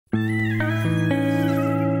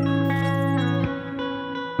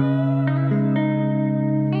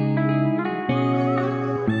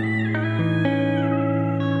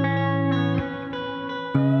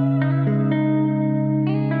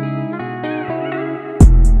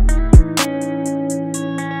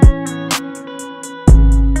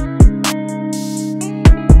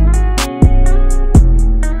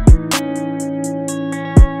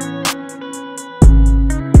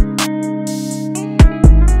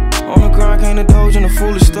came to doge in a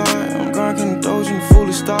foolish start. I'm gone, came to doge in a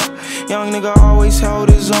foolish start. Young nigga always held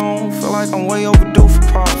his own. Feel like I'm way overdue for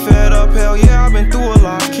pop. Fed up, hell yeah, I've been through a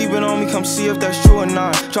lot. Keep it on me, come see if that's true or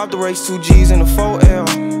not. Drop the rakes, 2 G's and a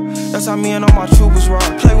 4L. That's how me and all my troopers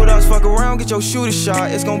rock. Play with us, fuck around, get your shooter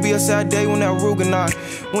shot. It's gonna be a sad day when that Ruger knock.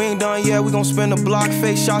 We ain't done yet, we gon' spin the block.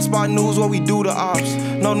 Fake shot, spot news, what we do to ops.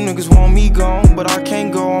 Know them niggas want me gone, but I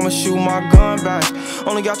can't go, I'ma shoot my gun back.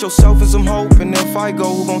 Only got yourself and some hope, and if I go,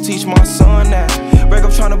 who gon' teach my son that?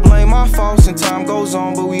 Breakup tryna blame my faults, and time goes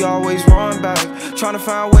on, but we always run back. Tryna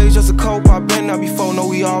find ways just to cope, I've been there before, know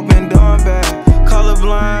we all been done bad.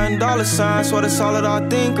 Colorblind, dollar signs, swear that's all that I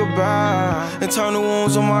think about. Internal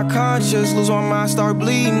wounds on my conscience, lose my mind, start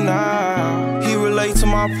bleeding now. He relate to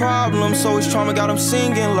my problems, so his trauma got him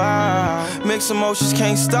singing loud. Mixed emotions,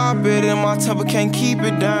 can't stop it, and my temper can't keep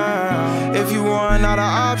it down. If you run out of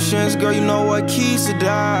options, girl, you know what keys to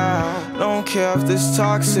die. Don't care if this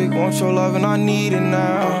toxic, want your love and I need it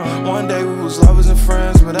now. One day we was lovers and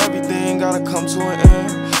friends, but everything gotta come to an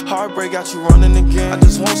end. Heartbreak got you running again. I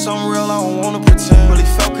just want something real, I don't wanna pretend. Really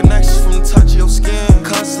felt connections from the touch of your skin.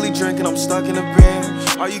 Constantly drinking, I'm stuck in a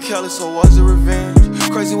binge. Are you careless or was it revenge?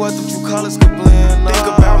 Crazy what the two colors could blend. Think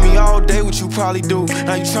about me all day, what you probably do.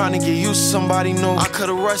 Now you trying to get used to somebody new. I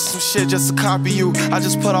could've rushed some shit just to copy you. I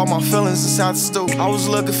just put all my feelings inside the stew. I was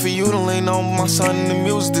looking for you to lean on my son in the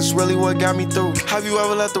music. This really what got me through. Have you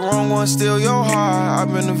ever let the wrong one steal your heart?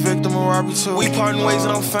 I've been a victim of robbery too. We parting ways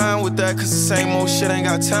and I'm fine with that, cause the same old shit ain't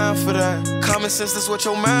got time for that. Common sense, that's what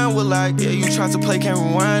your mind would like. Yeah, you tried to play, can't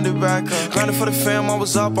rewind it back up. Grinding for the fam, I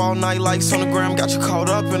was up all night. Likes on the gram, got you caught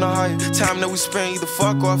up in the hype. Time that we spent, either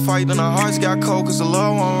fuck or fight. Then our hearts got cold, cause the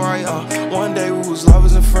love wasn't right. One day we was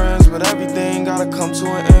lovers and friends, but everything gotta come to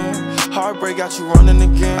an end. Heartbreak got you running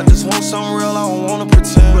again. I just want something real, I don't wanna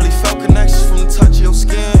pretend. Really felt connections from the touch of your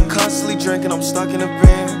skin. Constantly drinking, I'm stuck in a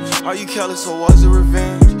binge. Are you careless or was it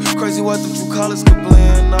revenge? Crazy what the two colors could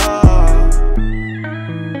blend.